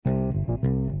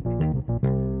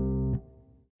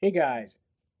Hey guys,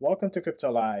 welcome to Crypto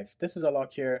Live. This is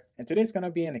Alok here, and today's gonna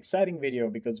be an exciting video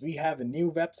because we have a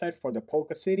new website for the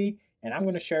Polkacity, and I'm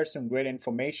gonna share some great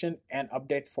information and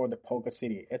update for the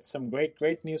Polkacity. It's some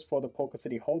great news for the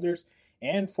Polkacity holders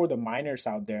and for the miners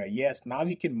out there. Yes, now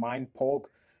you can mine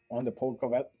Polk on the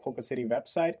Polkacity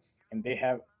website, and they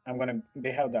have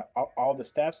all the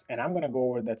steps, and I'm gonna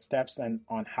go over that steps and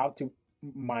on how to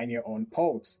mine your own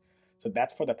Polks. So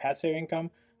that's for the passive income.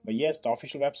 But yes, the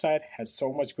official website has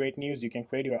so much great news. You can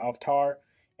create your avatar,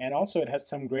 and also it has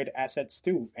some great assets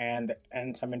too, and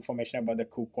some information about the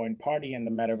KuCoin party and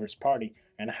the Metaverse party,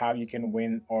 and how you can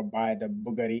win or buy the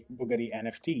Bugatti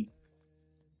NFT.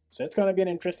 So it's gonna be an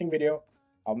interesting video.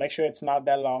 I'll make sure it's not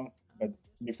that long. But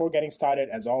before getting started,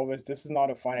 as always, this is not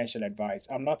a financial advice.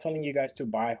 I'm not telling you guys to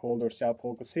buy, hold, or sell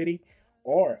Polkacity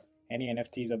or any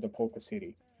NFTs of the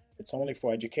Polkacity. It's only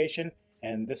for education,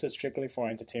 and this is strictly for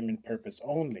entertainment purpose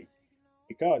only.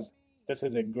 Because this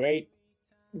is a great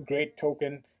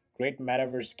token, great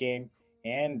metaverse game,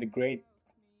 and the great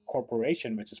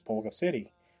corporation, which is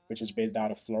Polkacity, which is based out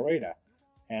of Florida.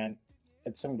 And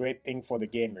it's some great thing for the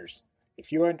gamers.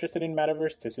 If you are interested in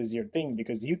metaverse, this is your thing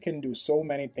because you can do so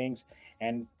many things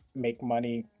and make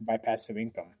money by passive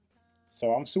income.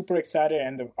 So I'm super excited,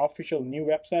 and the official new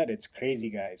website, it's crazy,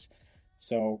 guys.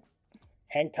 So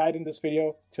hang tight in this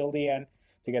video till the end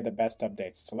to get the best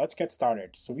updates. So let's get started.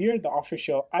 So we are the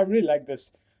official. I really like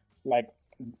this, like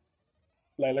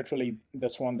literally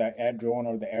this one, the air drone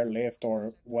or the airlift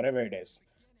or whatever it is.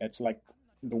 It's like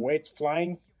the way it's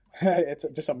flying. It's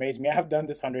just amazed me. I have done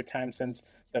this 100 times since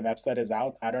the website is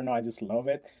out. I don't know. I just love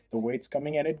it. The way it's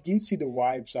coming, and it gives you the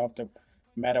vibes of the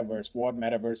metaverse, what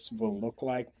metaverse will look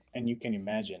like, and you can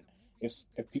imagine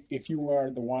if you were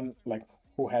the one like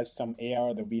who has some AR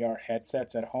or the VR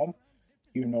headsets at home,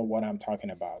 you know what I'm talking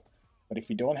about. But if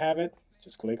you don't have it,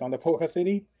 just click on the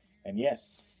Polkacity, and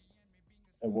yes,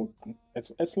 it will.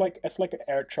 It's like an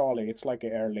air trolley. It's like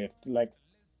an airlift. Like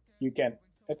you can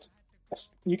it's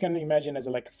you can imagine as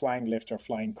like a flying lift or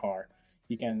flying car.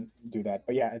 You can do that.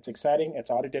 But yeah, it's exciting.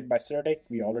 It's audited by CertiK.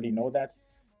 We already know that.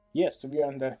 Yes, so we are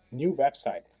on the new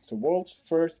website. So world's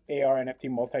first AR NFT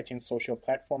multi-chain social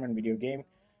platform and video game.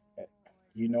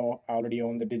 I already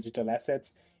own the digital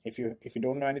assets. If you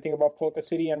don't know anything about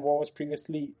Polkacity and what was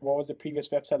the previous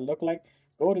website look like,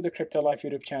 go to the Crypto Life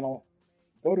YouTube channel,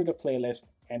 go to the playlist,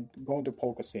 and go to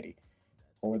Polkacity.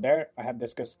 Over there, I have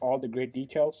discussed all the great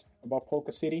details about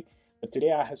Polkacity, but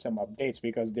today I have some updates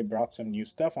because they brought some new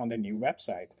stuff on the new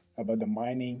website about the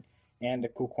mining and the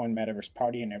KuCoin Metaverse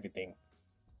party and everything.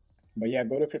 But yeah,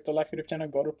 go to Crypto Life YouTube channel,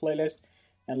 go to playlist,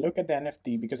 and look at the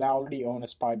NFT because I already own a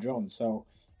spy drone.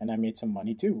 And I made some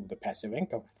money too, the passive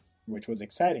income, which was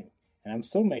exciting. And I'm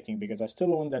still making because I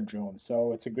still own that drone.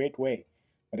 So it's a great way.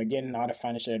 But again, not a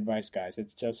financial advice, guys.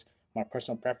 It's just my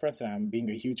personal preference, and I'm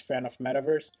being a huge fan of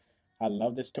Metaverse. I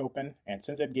love this token, and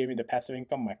since it gave me the passive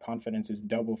income, my confidence is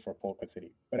double for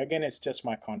Polkacity. But again, it's just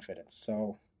my confidence.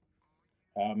 So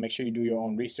make sure you do your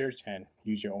own research and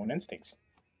use your own instincts.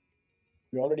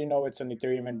 We already know it's an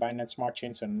Ethereum and Binance Smart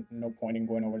Chain, so no point in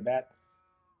going over that.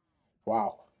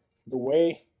 Wow, the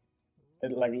way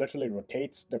it like literally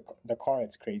rotates the car,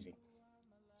 it's crazy.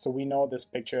 So we know this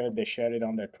picture, they shared it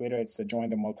on their Twitter. It's to join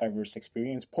the multiverse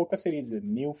experience. Polkacity is a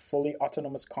new fully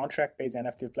autonomous contract-based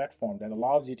NFT platform that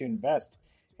allows you to invest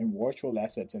in virtual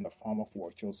assets in the form of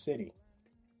virtual city.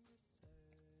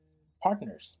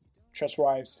 Partners,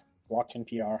 Trustwives, Blockchain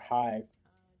PR, Hive,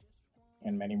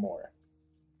 and many more.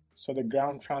 So the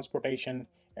ground transportation,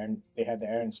 and they had the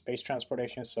air and space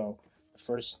transportation. So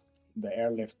the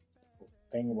airlift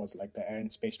thing was like the air and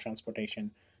space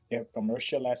transportation. They have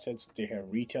commercial assets, they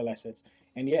have retail assets,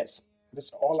 and yes,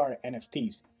 this all are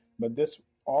NFTs. But this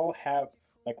all have,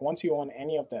 like, once you own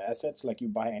any of the assets, like you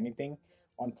buy anything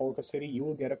on Polkacity, you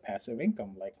will get a passive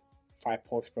income, like 5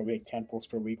 polks per week, 10 polks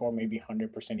per week, or maybe 100%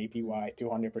 APY,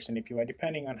 200% APY,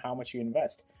 depending on how much you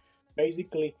invest.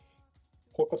 Basically,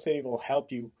 Polkacity will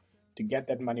help you to get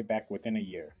that money back within a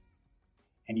year,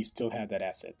 and you still have that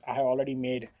asset. I have already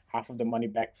made half of the money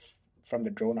back from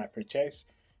the drone I purchased.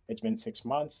 It's been 6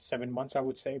 months, 7 months, I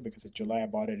would say, because it's July. I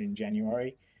bought it in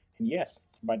January. And yes,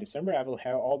 by December, I will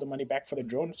have all the money back for the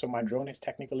drone. So my drone is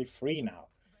technically free now.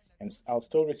 And I'll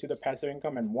still receive the passive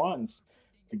income. And once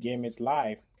the game is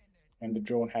live and the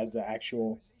drone has the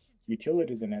actual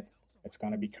utilities in it, it's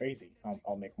going to be crazy.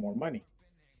 I'll make more money.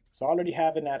 So I already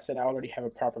have an asset. I already have a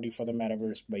property for the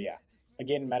metaverse. But yeah,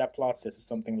 again, MetaPlots, this is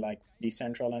something like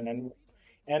Decentraland.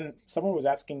 And someone was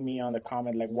asking me on the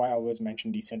comment, like, why I always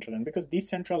mention Decentraland? Because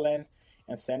Decentraland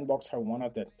and Sandbox are one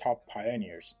of the top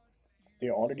pioneers.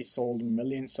 They already sold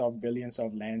millions of billions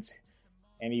of lands,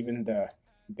 and even the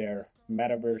their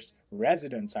Metaverse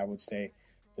residents, I would say,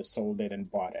 they sold it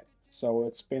and bought it. So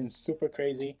it's been super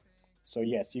crazy. So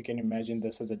yes, you can imagine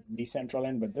this as a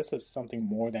Decentraland, but this is something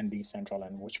more than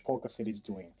Decentraland, which Polkacity is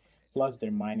doing. Plus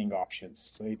their mining options,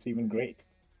 so it's even great.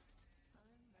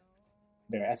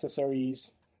 Their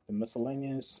accessories, the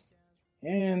miscellaneous,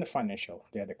 and the financial.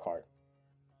 They are the card.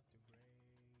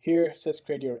 Here it says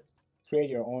create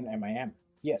your own MIM.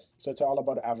 Yes, so it's all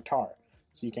about avatar.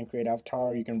 So you can create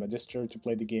avatar, you can register to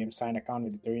play the game, sign account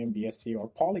with Ethereum, BSC, or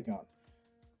Polygon.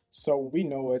 So we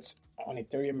know it's on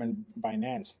Ethereum and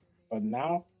Binance, but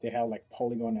now they have like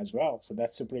Polygon as well. So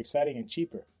that's super exciting and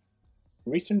cheaper.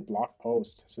 Recent blog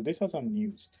post. So this has some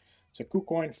news. So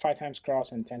KuCoin 5 times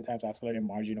cross and 10 times accelerated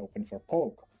margin open for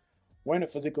Polk. When a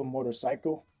physical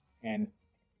motorcycle and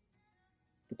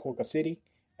Polkacity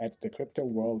at the Crypto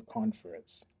World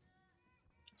Conference.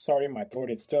 Sorry, my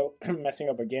throat is still messing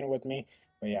up again with me,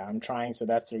 but yeah, I'm trying. So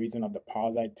that's the reason of the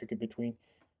pause I took it between.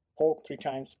 Polk 3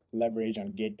 times leverage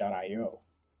on Gate.io.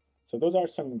 So those are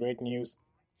some great news.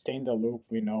 Stay in the loop.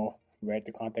 We know where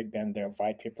to contact them. Their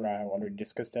white paper, I have already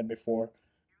discussed that before.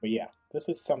 But yeah, this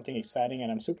is something exciting,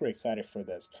 and I'm super excited for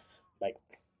this. Like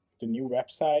the new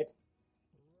website,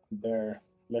 their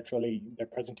their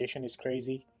presentation is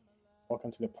crazy.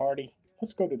 Welcome to the party.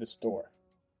 Let's go to the store.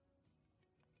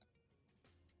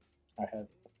 I have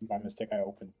by mistake I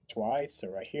opened twice, so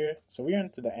right here. So we're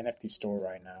into the NFT store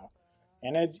right now.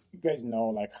 And as you guys know,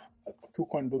 like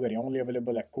KuCoin Bugatti only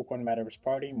available at KuCoin Metaverse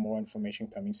Party. More information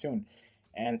coming soon.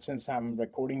 And since I'm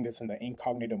recording this in the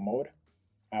incognito mode,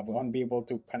 I won't be able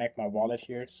to connect my wallet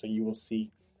here, so you will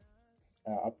see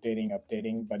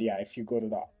updating. But yeah, if you go to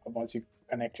the once you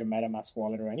connect your MetaMask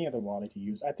wallet or any other wallet you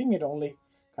use, I think it only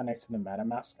connects to the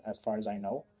MetaMask as far as I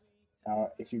know.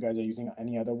 If you guys are using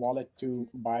any other wallet to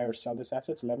buy or sell these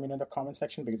assets, let me know in the comment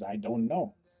section because I don't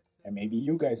know. And maybe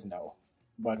you guys know.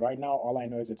 But right now, all I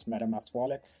know is it's MetaMask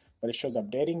wallet, but it shows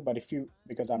updating. But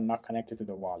because I'm not connected to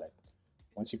the wallet,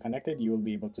 once you connect it, you will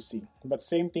be able to see. But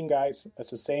same thing, guys.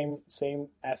 It's the same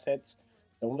assets.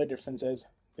 The only difference is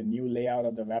the new layout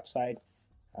of the website.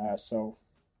 So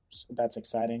that's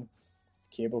exciting.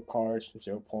 Cable cars,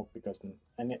 zero Polk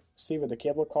see with the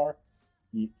cable car,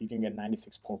 you can get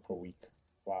 96 Polk per week.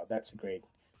 Wow, that's great.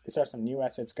 These are some new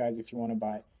assets, guys, if you want to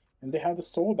buy. And they have the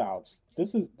sold outs.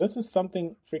 This is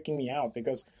something freaking me out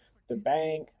because the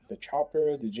bank, the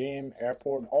chopper, the gym,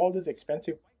 airport, all this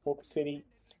expensive Polkacity,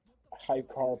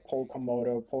 Hypecar,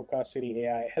 Polkamoto, Polkacity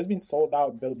AI has been sold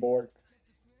out. Billboard.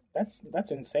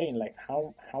 That's insane. Like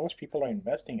how much people are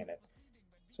investing in it.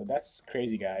 So that's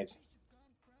crazy, guys.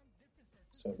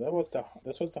 So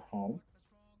this was the home.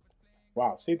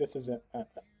 Wow, see, this is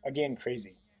again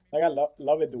crazy. Like I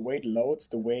love it the way it loads,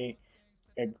 the way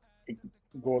it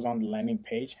goes on the landing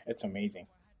page. It's amazing.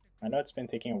 I know it's been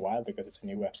taking a while because it's a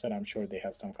new website. I'm sure they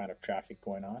have some kind of traffic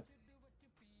going on.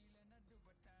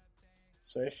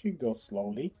 So if you go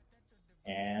slowly,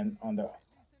 and on the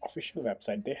official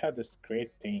website, they have this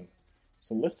great thing.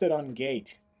 So listed on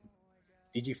Gate,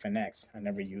 DigiFinex, I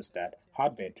never used that.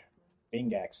 Hotbit,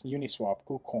 BingX, Uniswap,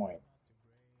 KuCoin,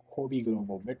 Hobby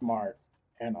Global, Bitmart,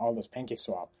 and all those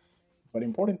PancakeSwap. But the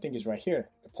important thing is right here,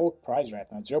 the Polk price right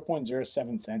now,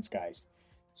 0.07 cents, guys.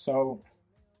 So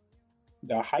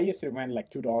the highest it went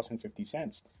like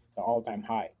 $2.50, the all-time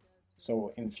high.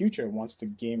 So in future, once the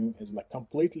game is like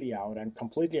completely out and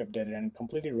completely updated and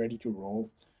completely ready to roll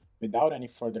without any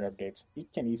further updates,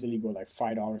 it can easily go like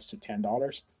 $5 to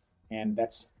 $10. And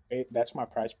that's my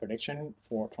price prediction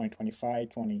for 2025,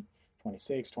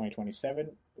 2026,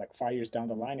 2027. Like 5 years down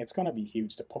the line, it's gonna be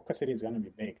huge. The Polkacity is gonna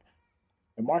be big.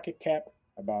 The market cap,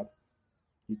 about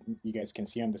you guys can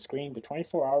see on the screen, the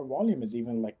 24-hour volume is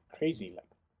even like crazy. Like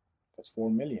that's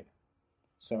 4 million.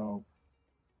 So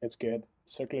it's good.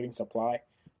 Circulating supply.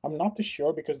 I'm not too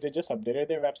sure because they just updated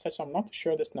their website, so I'm not too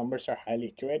sure these numbers are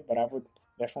highly accurate, but I would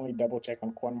definitely double check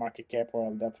on CoinMarketCap, or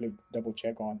I'll definitely double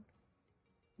check on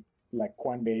like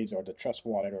Coinbase or the Trust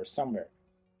Wallet or somewhere,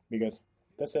 because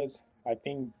this is, I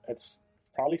think it's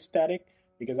probably static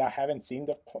because I haven't seen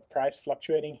the price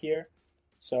fluctuating here.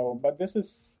 So, but this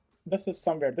is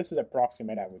somewhere, this is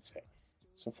approximate, I would say.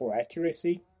 So for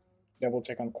accuracy, double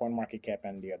check on CoinMarketCap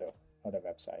and the other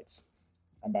websites.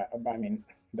 I mean,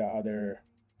 the other,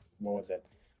 what was it?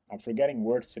 I'm forgetting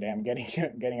words today. I'm getting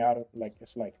getting out of like,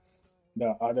 it's like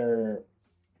the other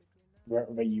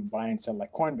where you buy and sell,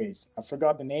 like Coinbase. I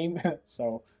forgot the name,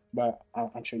 so but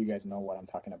I'm sure you guys know what I'm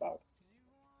talking about.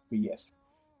 But yes,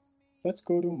 let's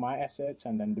go to my assets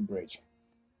and then the bridge.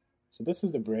 So this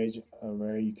is the bridge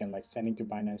where you can like send it to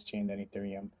Binance Chain, then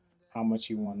Ethereum. how much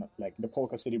you want. Like the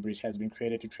Polkacity bridge has been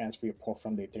created to transfer your Polk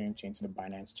from the Ethereum chain to the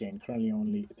Binance chain. Currently,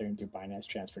 only Ethereum to Binance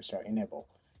transfers are enabled.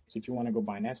 So if you want to go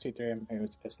Binance to Ethereum,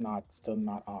 it's not still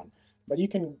not on. But you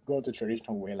can go the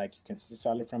traditional way, like you can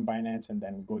sell it from Binance and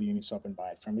then go to Uniswap and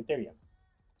buy it from Ethereum.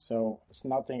 So it's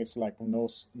nothing. It's like no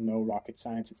rocket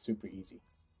science. It's super easy.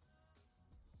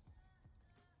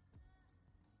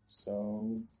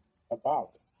 So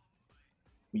about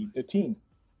meet the team.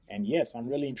 And yes, I'm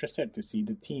really interested to see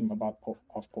the team of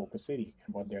Polkacity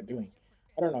and what they're doing.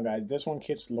 I don't know, guys. This one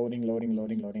keeps loading.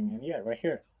 And yeah, right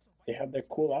here, they have their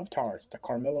cool avatars. The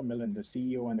Carmelo Millen, the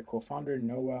CEO and the co-founder.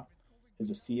 Noah is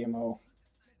the CMO,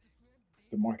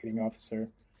 the marketing officer.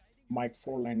 Mike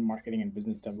Forland, marketing and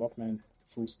business development.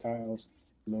 Foo Styles,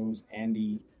 Lowe's,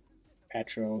 Andy,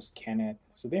 Petros, Kenneth.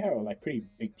 So they have a like pretty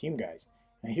big team, guys.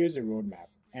 And here's a roadmap.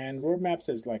 And roadmaps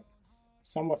is like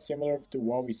somewhat similar to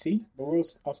what we see, but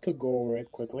I'll still go over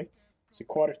it quickly. It's a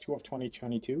quarter 2 of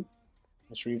 2022.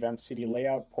 It's revamped city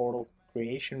layout, portal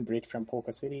creation, bridge from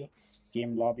Polkacity,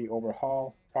 game lobby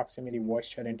overhaul, proximity voice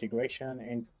chat integration,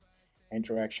 and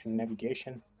interaction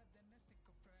navigation.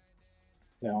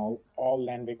 Then all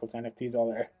land vehicles NFTs,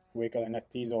 all air vehicle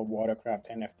NFTs, all watercraft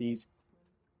NFTs.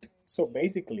 So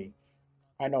basically,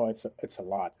 I know it's a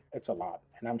lot,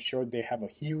 and I'm sure they have a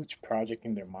huge project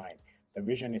in their mind. The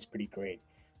vision is pretty great.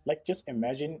 Like just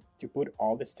imagine to put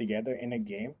all this together in a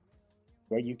game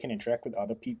where you can interact with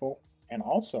other people, and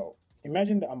also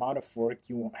imagine the amount of work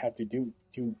you have to do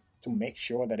to make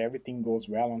sure that everything goes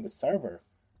well on the server.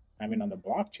 I mean on the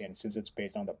blockchain, since it's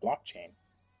based on the blockchain.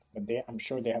 But I'm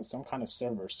sure they have some kind of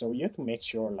server, so you have to make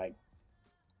sure like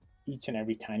each and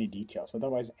every tiny detail. So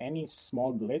otherwise, any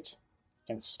small glitch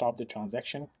can stop the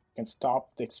transaction, can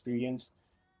stop the experience,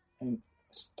 and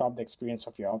stop the experience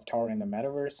of your avatar in the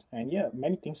metaverse. And yeah,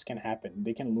 many things can happen.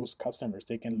 They can lose customers,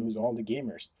 they can lose all the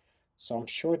gamers. So I'm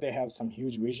sure they have some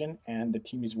huge vision, and the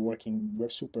team is working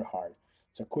super hard.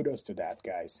 So kudos to that,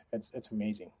 guys. It's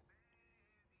amazing.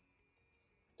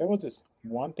 There was this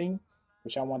one thing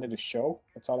which I wanted to show.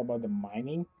 It's all about the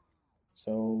mining.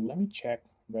 So let me check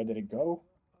where did it go.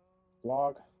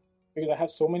 Blog, because I have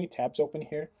so many tabs open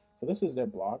here. So this is their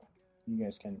blog. You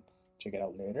guys can check it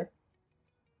out later.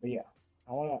 But yeah,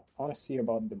 I wanna see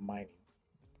about the mining.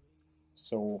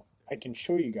 So I can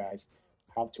show you guys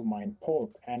how to mine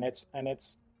Polk, and it's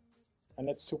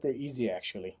super easy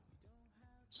actually.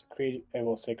 So I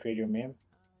will say create your meme,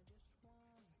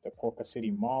 the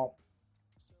Polkacity Mall,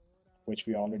 which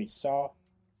we already saw,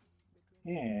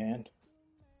 and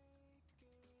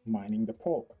mining the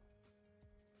Polk.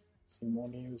 See more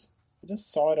news. I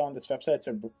just saw it on this website.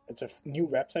 It's a new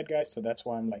website, guys. So that's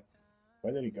why I'm like,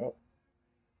 where did it go?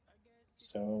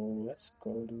 So let's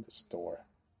go to the store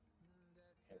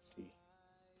and see.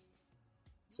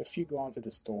 So if you go onto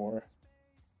the store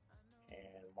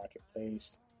and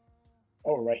marketplace,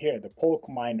 oh, right here, the Polk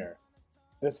Miner.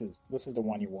 This is the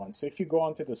one you want. So if you go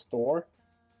onto the store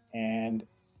and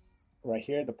right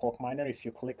here, the Polk Miner, if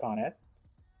you click on it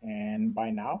and buy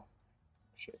now,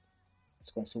 shit,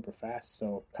 it's going super fast.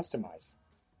 So customize.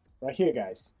 Right here,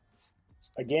 guys.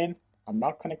 Again, I'm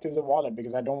not connected to the wallet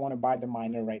because I don't want to buy the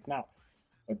miner right now.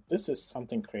 But this is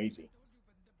something crazy.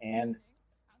 And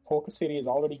Polkacity is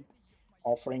already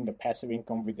offering the passive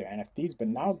income with their NFTs, but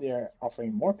now they're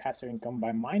offering more passive income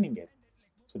by mining it.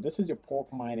 So this is your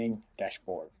Polk mining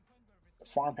dashboard. The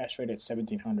farm hash rate is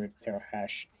 1700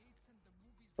 terahash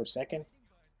per second.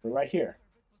 But right here,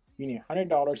 you need $100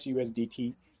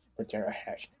 USDT per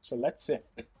terahash. So let's say,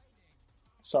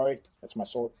 sorry, that's my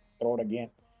sore throat again.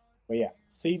 But yeah,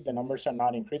 see, the numbers are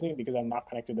not increasing because I'm not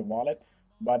connected to the wallet.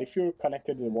 But if you're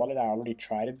connected to the wallet, I already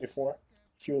tried it before.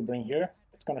 If you will bring here,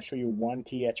 it's going to show you 1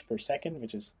 TH per second,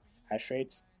 which is hash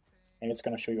rates. And it's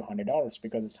going to show you $100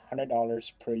 because it's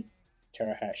 $100 per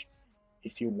terahash.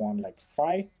 If you want like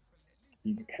 5,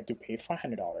 you have to pay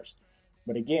 $500.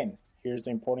 But again, here's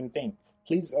the important thing.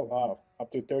 Please allow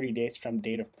up to 30 days from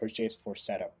date of purchase for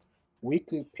setup.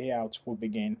 Weekly payouts will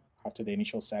begin after the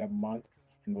initial setup month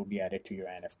and will be added to your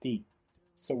NFT.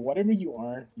 So whatever you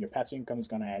earn, your passive income is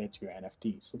going to add it to your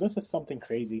NFT. So this is something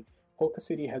crazy.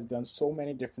 Polkacity has done so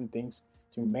many different things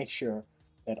to make sure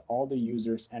that all the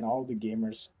users and all the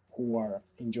gamers who are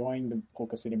enjoying the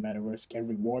Polkacity metaverse get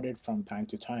rewarded from time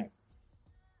to time.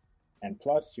 And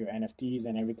plus your NFTs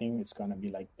and everything is going to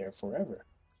be like there forever.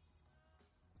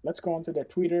 Let's go on to their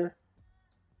Twitter.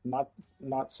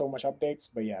 Not so much updates,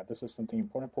 but yeah, this is something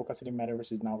important. Polkacity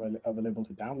metaverse is now available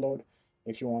to download.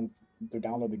 If you want to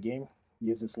download the game,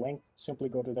 use this link. Simply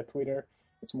go to the Twitter.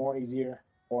 It's more easier.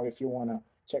 Or if you want to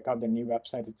check out the new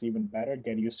website, it's even better.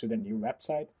 Get used to the new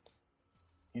website.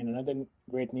 And another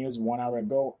great news 1 hour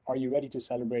ago, are you ready to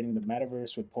celebrate in the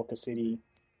metaverse with Polkacity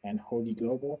and Hodi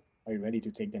Global? Are you ready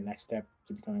to take the next step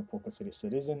to becoming a Polkacity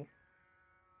citizen?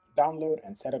 Download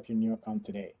and set up your new account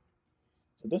today.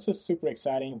 So this is super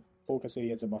exciting. Polkacity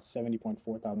has about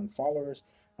 70.4 thousand followers.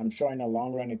 I'm sure in the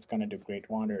long run it's going to do great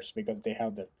wonders because they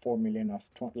have the 4 million of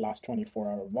last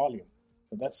 24-hour volume.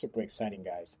 So that's super exciting,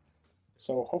 guys.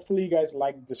 So hopefully you guys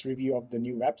like this review of the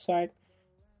new website.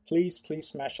 Please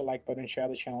smash the like button, share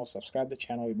the channel, subscribe the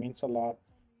channel. It means a lot.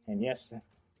 And yes,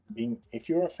 if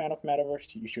you're a fan of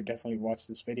Metaverse, you should definitely watch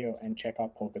this video and check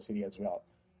out Polkacity as well.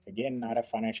 Again, not a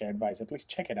financial advice. At least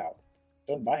check it out.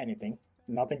 Don't buy anything.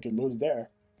 Nothing to lose there.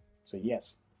 So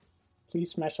yes,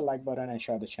 please smash the like button and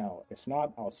share the channel. If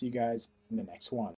not, I'll see you guys in the next one.